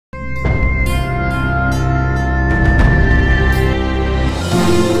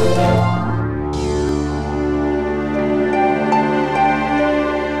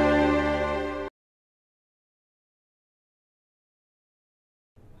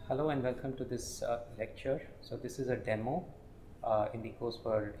Hello and welcome to this lecture. So this is a demo in the course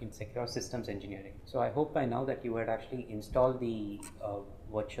for Secure Systems Engineering. So I hope by now that you had actually installed the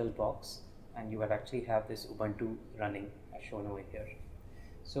VirtualBox and you would actually have this Ubuntu running as shown over here.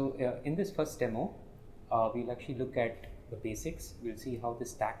 So in this first demo, we'll actually look at the basics. We'll see how the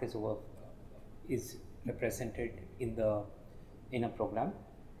stack is represented in a program,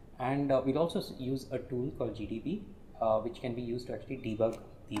 and we'll also use a tool called GDB, which can be used to actually debug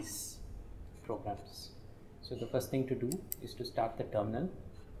these programs. So the first thing to do is to start the terminal.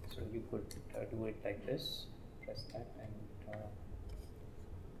 So you could do it like this, press that and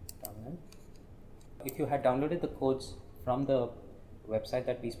terminal. If you had downloaded the codes from the website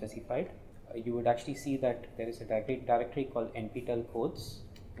that we specified, you would actually see that there is a directory called NPTEL codes.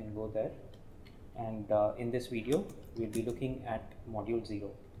 You can go there, and in this video we'll be looking at module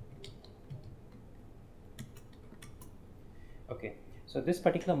 0. Okay, so this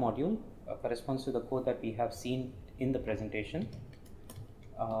particular module corresponds to the code that we have seen in the presentation.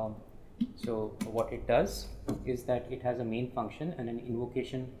 So what it does is that it has a main function and an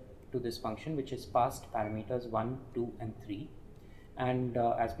invocation to this function, which is passed parameters 1, 2 and 3. And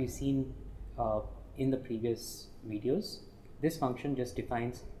as we've seen in the previous videos, this function just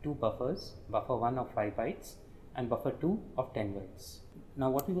defines two buffers, buffer 1 of 5 bytes and buffer 2 of 10 bytes. Now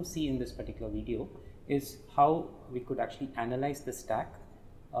what we will see in this particular video is how we could actually analyze the stack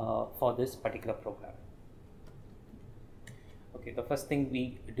for this particular program. Okay, the first thing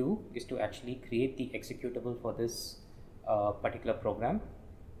we do is to actually create the executable for this particular program.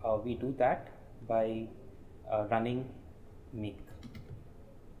 We do that by running make.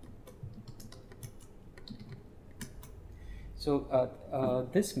 So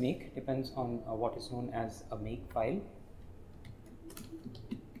this make depends on what is known as a make file,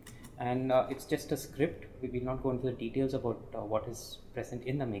 and it's just a script. We will not go into the details about what is present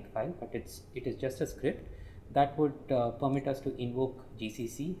in the make file, but it is just a script that would permit us to invoke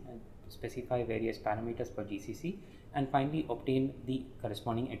GCC and specify various parameters for GCC, and finally obtain the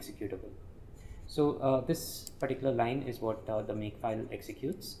corresponding executable. So this particular line is what the make file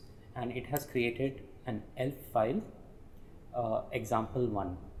executes, and it has created an ELF file,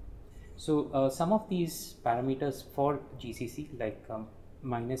 example1. So some of these parameters for GCC, like -f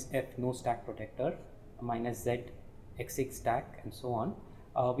no stack protector, -z exec stack, and so on,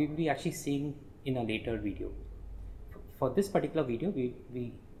 we will be actually seeing in a later video. For this particular video, we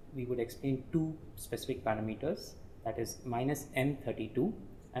would explain two specific parameters, that is -m32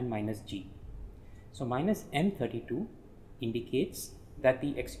 and -g. So -m32 indicates that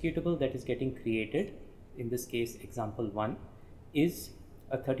the executable that is getting created, in this case example1, is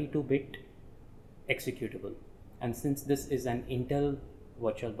a 32-bit executable, and since this is an Intel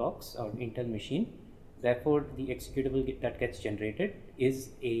VirtualBox or Intel machine, therefore the executable that gets generated is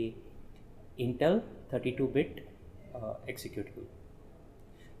a Intel 32-bit executable.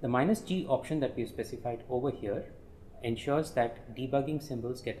 The -g option that we have specified over here ensures that debugging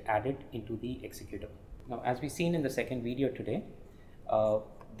symbols get added into the executable. Now, as we've seen in the second video today,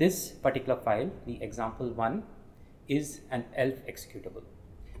 this particular file, the example1, is an ELF executable.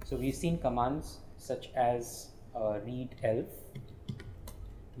 So we've seen commands such as read ELF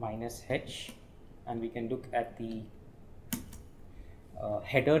 -h, and we can look at the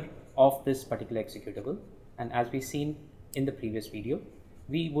header of this particular executable, and as we've seen in the previous video,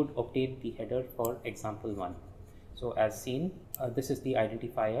 we would obtain the header for example1. So as seen, this is the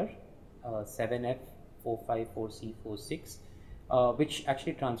identifier 7F454C46, which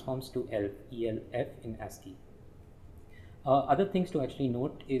actually transforms to ELF in ASCII. Other things to actually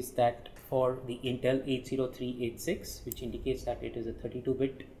note is that for the Intel 80386, which indicates that it is a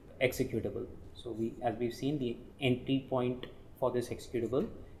 32-bit executable. So as we've seen, the entry point for this executable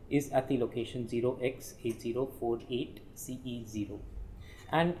is at the location 0x8048CE0.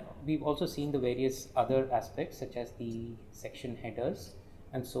 And we've also seen the various other aspects such as the section headers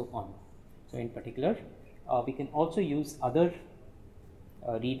and so on. So in particular, we can also use other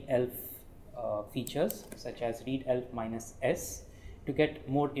read ELF features such as read ELF -s to get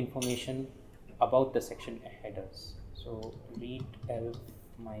more information about the section headers. So read ELF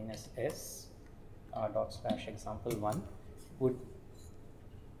 -s /example1 would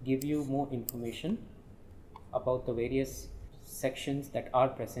give you more information about the various sections that are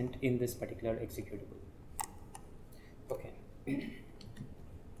present in this particular executable. Okay.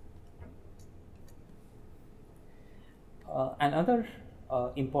 Another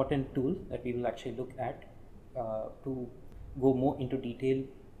important tool that we will actually look at to go more into detail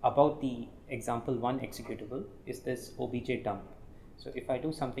about the example1 executable is this obj dump. So if I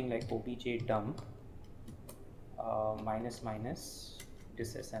do something like obj dump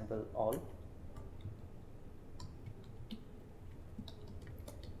disassemble all.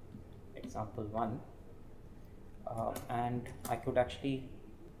 Example 1, and I could actually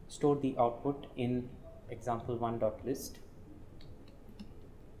store the output in example1.list.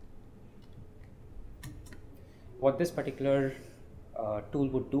 What this particular tool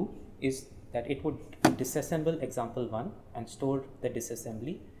would do is that it would disassemble example1 and store the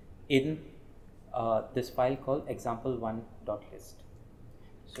disassembly in this file called example1.list.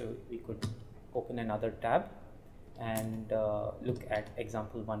 So we could open another tab and look at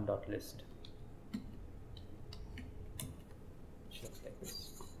example1.list. Which looks like this.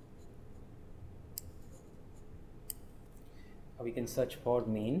 We can search for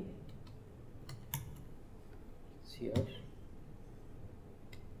main. It's here.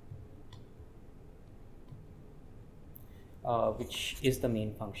 Which is the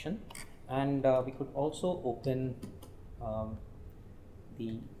main function, and we could also open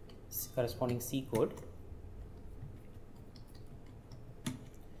the corresponding C code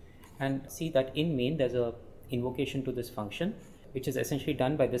and see that in main there's a invocation to this function, which is essentially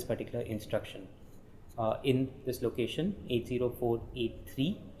done by this particular instruction in this location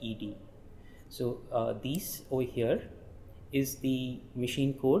 80483 ED. So these over here is the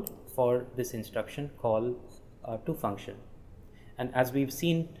machine code for this instruction call to function. And as we've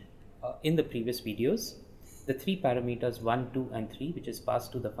seen in the previous videos, the three parameters 1, 2 and 3 which is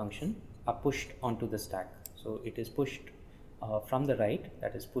passed to the function are pushed onto the stack. So it is pushed from the right,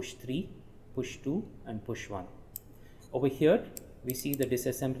 that is push 3, push 2 and push 1. Over here we see the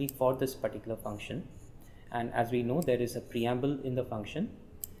disassembly for this particular function, and as we know there is a preamble in the function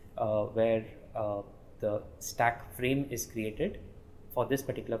where the stack frame is created for this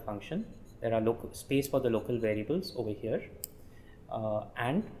particular function. There are space for the local variables over here,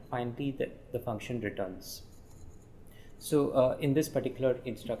 and finally the function returns. So in this particular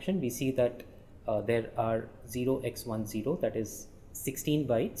instruction we see that there are 0x10, that is 16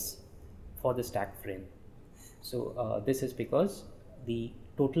 bytes for the stack frame. So this is because the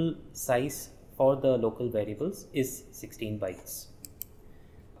total size for the local variables is 16 bytes.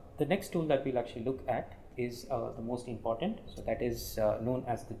 The next tool that we'll actually look at is the most important, so that is known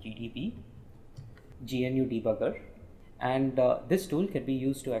as the GDB, GNU Debugger, and this tool can be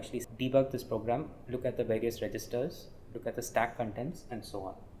used to actually debug this program, look at the various registers, look at the stack contents and so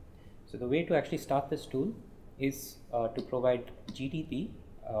on. So the way to actually start this tool is to provide GDB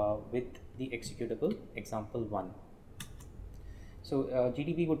with the executable example1. So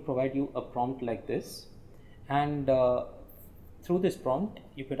GDB would provide you a prompt like this, and through this prompt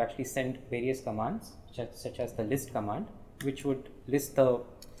you could actually send various commands such as the list command, which would list the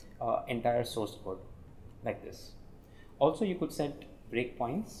entire source code like this. Also you could set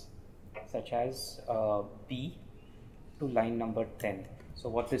breakpoints such as B to line number 10. So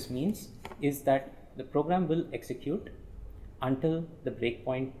what this means is that the program will execute until the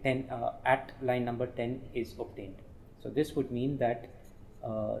breakpoint 10 at line number 10 is obtained. So this would mean that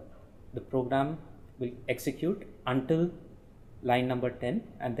the program will execute until line number 10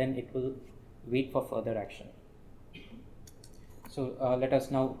 and then it will wait for further action. So let us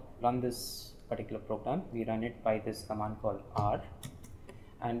now run this particular program. We run it by this command called R,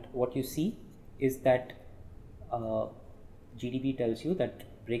 and what you see is that GDB tells you that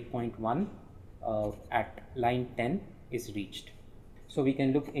breakpoint 1 at line 10 is reached. So we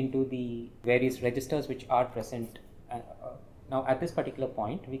can look into the various registers which are present. Now at this particular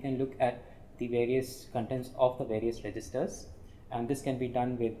point we can look at the various contents of the various registers, and this can be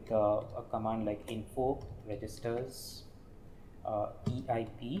done with a command like info registers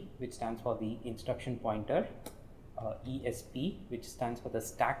EIP, which stands for the instruction pointer, ESP, which stands for the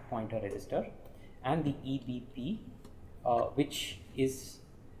stack pointer register, and the EBP, which is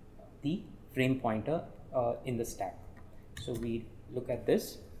the frame pointer in the stack. So we look at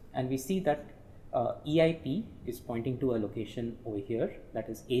this and we see that EIP is pointing to a location over here, that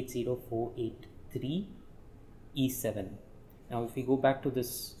is 80483 E7. Now if we go back to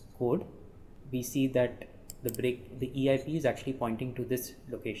this code, we see that the EIP is actually pointing to this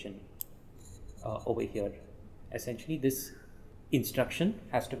location over here. Essentially this instruction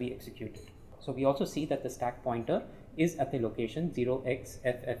has to be executed. So we also see that the stack pointer is at the location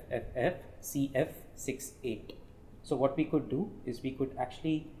 0xFFFFCF68. So what we could do is we could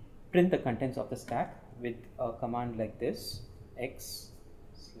actually print the contents of the stack with a command like this,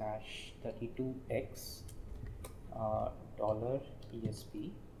 x/32x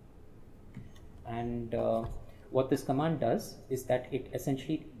 $ESP, and what this command does is that it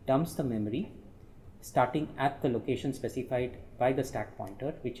essentially dumps the memory starting at the location specified by the stack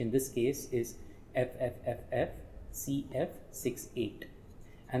pointer, which in this case is FFFFCF68.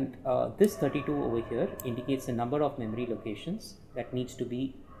 And this 32 over here indicates the number of memory locations that needs to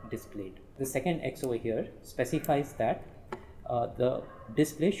be displayed. The second X over here specifies that the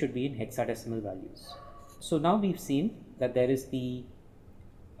display should be in hexadecimal values. So now we've seen that there is the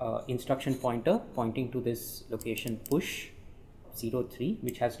instruction pointer pointing to this location push 03,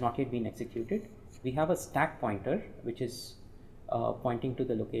 which has not yet been executed. We have a stack pointer which is pointing to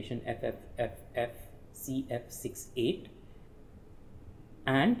the location FFFFCF68,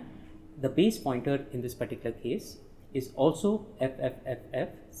 and the base pointer in this particular case is also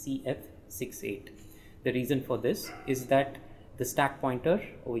FFFFCF68. The reason for this is that the stack pointer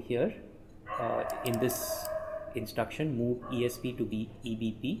over here in this instruction move ESP to be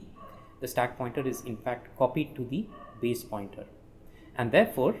EBP, the stack pointer is in fact copied to the base pointer, and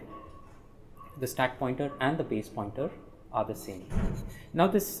therefore the stack pointer and the base pointer are the same. Now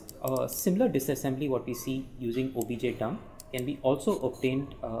this similar disassembly what we see using obj dump can be also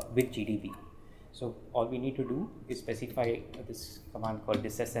obtained with GDB. So all we need to do is specify this command called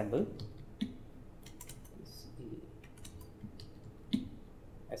disassemble,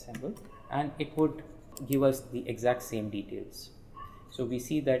 and it would give us the exact same details. So we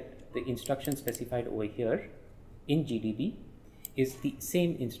see that the instruction specified over here in GDB is the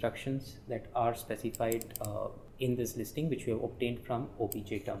same instructions that are specified in this listing, which we have obtained from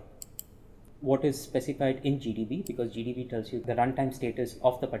obj dump. What is specified in GDB, because GDB tells you the runtime status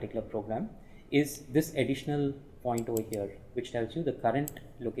of the particular program, is this additional point over here, which tells you the current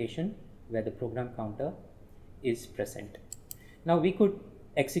location where the program counter is present. Now we could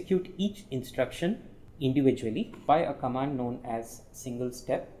execute each instruction individually by a command known as single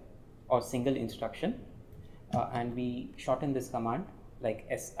step or single instruction, and we shorten this command like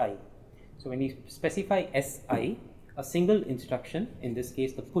SI. So when you specify SI, a single instruction, in this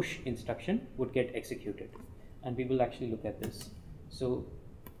case the push instruction, would get executed, and we will actually look at this. So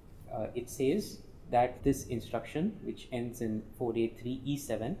it says that this instruction, which ends in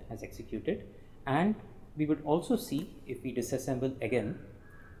 483E7, has executed, and we would also see, if we disassemble again,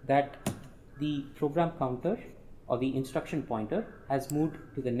 that the program counter or the instruction pointer has moved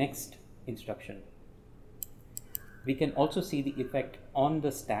to the next instruction. We can also see the effect on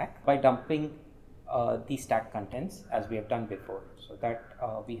the stack by dumping the stack contents as we have done before. So that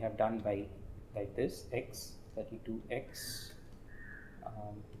we have done by like this x32x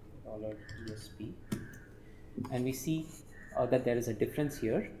 $ESP, and we see that there is a difference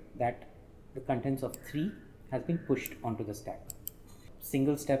here, that the contents of 3 has been pushed onto the stack.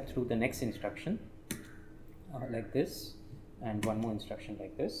 Single step through the next instruction like this, and one more instruction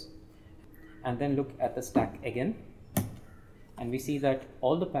like this, and then look at the stack again, and we see that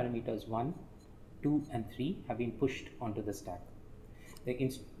all the parameters 1, 2 and 3 have been pushed onto the stack.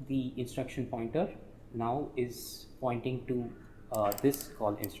 The instruction pointer now is pointing to this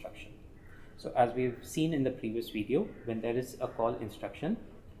call instruction. So as we've seen in the previous video, when there is a call instruction,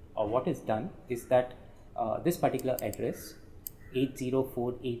 what is done is that this particular address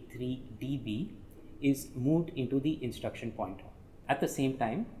 80483DB is moved into the instruction pointer. At the same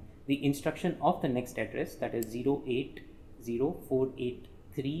time, the instruction of the next address, that is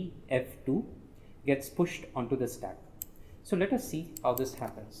 080483F2, gets pushed onto the stack. So let us see how this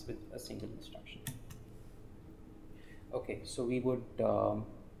happens with a single instruction. Okay, so we would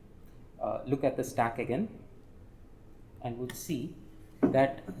look at the stack again, and would see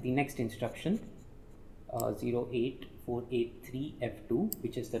that the next instruction 08483F2,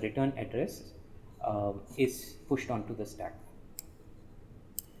 which is the return address, is pushed onto the stack.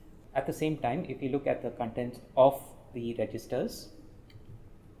 At the same time, if you look at the contents of the registers,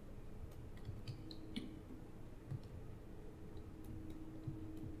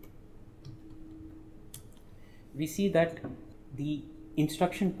 we see that the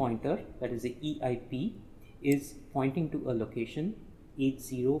instruction pointer, that is the EIP, is pointing to a location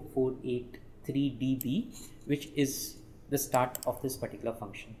 80483DB, which is the start of this particular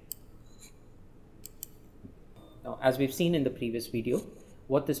function. Now, as we've seen in the previous video,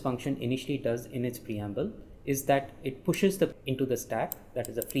 what this function initially does in its preamble is that it pushes into the stack, that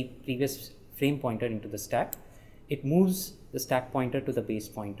is a previous frame pointer into the stack. It moves the stack pointer to the base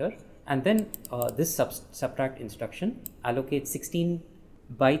pointer, and then this subtract instruction allocates 16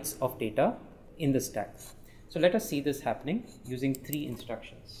 bytes of data in the stack. So let us see this happening using 3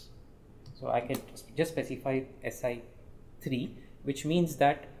 instructions. So I can just specify SI3, which means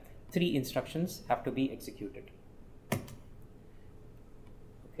that 3 instructions have to be executed.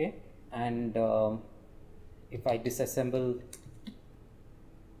 Okay, and if I disassemble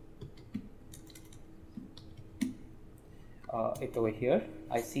it over here,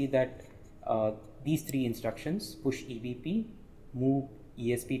 I see that these 3 instructions, push EBP, move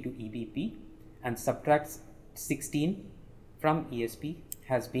ESP to EBP and subtracts 16 from ESP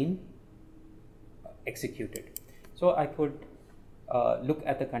has been executed. So I could look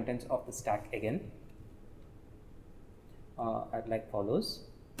at the contents of the stack again. Like follows.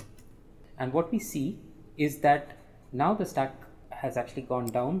 And what we see is that now the stack has actually gone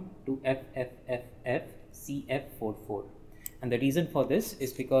down to FFFFCF44. And the reason for this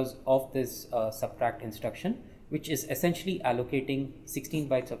is because of this subtract instruction, which is essentially allocating 16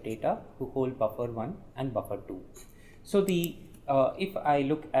 bytes of data to hold buffer 1 and buffer 2. So the if I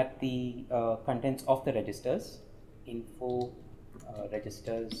look at the contents of the registers, info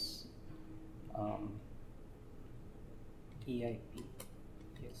registers EIP,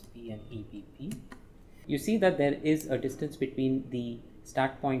 ESP and EBP, you see that there is a distance between the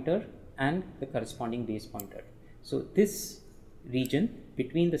stack pointer and the corresponding base pointer. So this region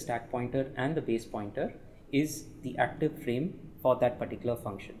between the stack pointer and the base pointer is the active frame for that particular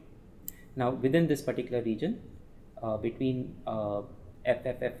function. Now within this particular region, between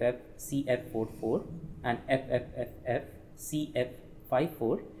FFFFCF44 and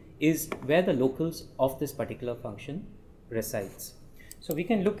FFFFCF54 is where the locals of this particular function resides. So we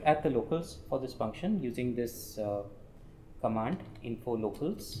can look at the locals for this function using this command info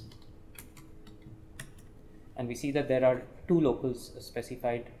locals, and we see that there are two locals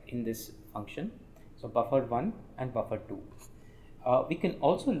specified in this function, so buffer 1 and buffer 2. We can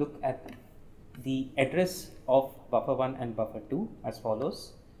also look at the address of buffer 1 and buffer 2 as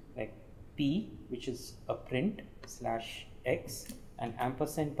follows, like P, which is a print /x and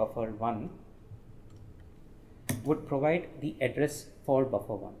ampersand buffer 1 would provide the address for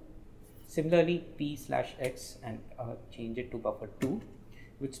buffer 1. Similarly, P/x and change it to buffer 2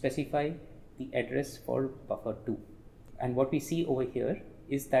 would specify the address for buffer 2. And what we see over here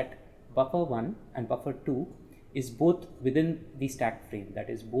is that buffer 1 and buffer 2 is both within the stack frame, that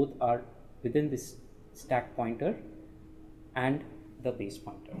is, both are within this stack pointer and the base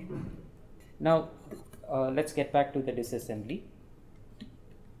pointer. Now let's get back to the disassembly.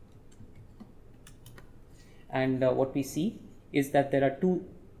 And what we see is that there are two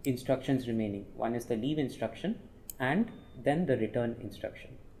instructions remaining. One is the leave instruction and then the return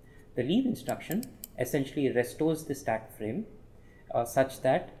instruction. The leave instruction essentially restores the stack frame such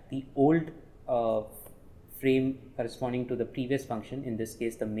that the old frame corresponding to the previous function, in this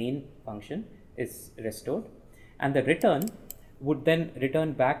case the main function, is restored, and the return would then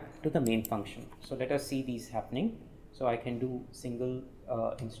return back to the main function. So let us see these happening. So I can do single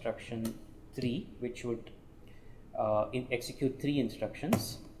instruction 3, which would execute 3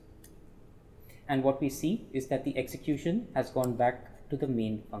 instructions, and what we see is that the execution has gone back to the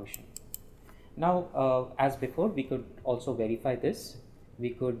main function. Now as before, we could also verify this. We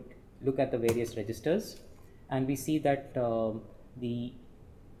could look at the various registers, and we see that the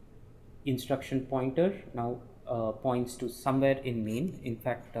instruction pointer now points to somewhere in main. In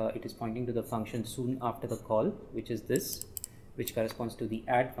fact, it is pointing to the function soon after the call, which is this, which corresponds to the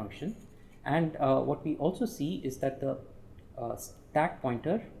add function. And what we also see is that the stack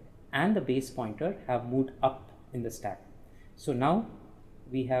pointer and the base pointer have moved up in the stack. So now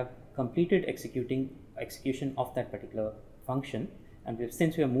we have completed execution of that particular function, and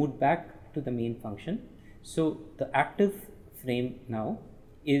since we have moved back to the main function, so the active frame now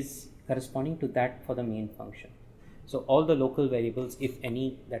is corresponding to that for the main function. So all the local variables, if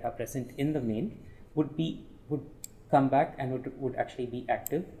any, that are present in the main would come back and would actually be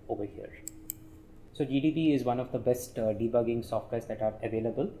active over here. So GDB is one of the best debugging softwares that are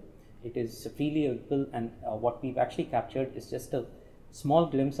available. It is freely available, and what we've actually captured is just a small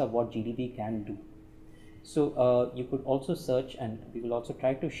glimpse of what GDB can do. So you could also search, and we will also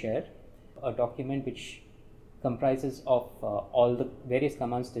try to share a document which comprises of all the various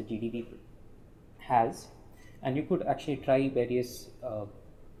commands that GDB has, and you could actually try various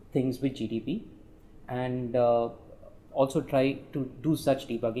things with GDB, and also try to do such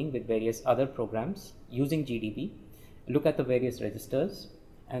debugging with various other programs using GDB, look at the various registers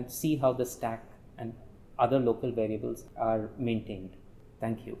and see how the stack and other local variables are maintained.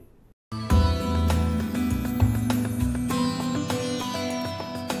 Thank you.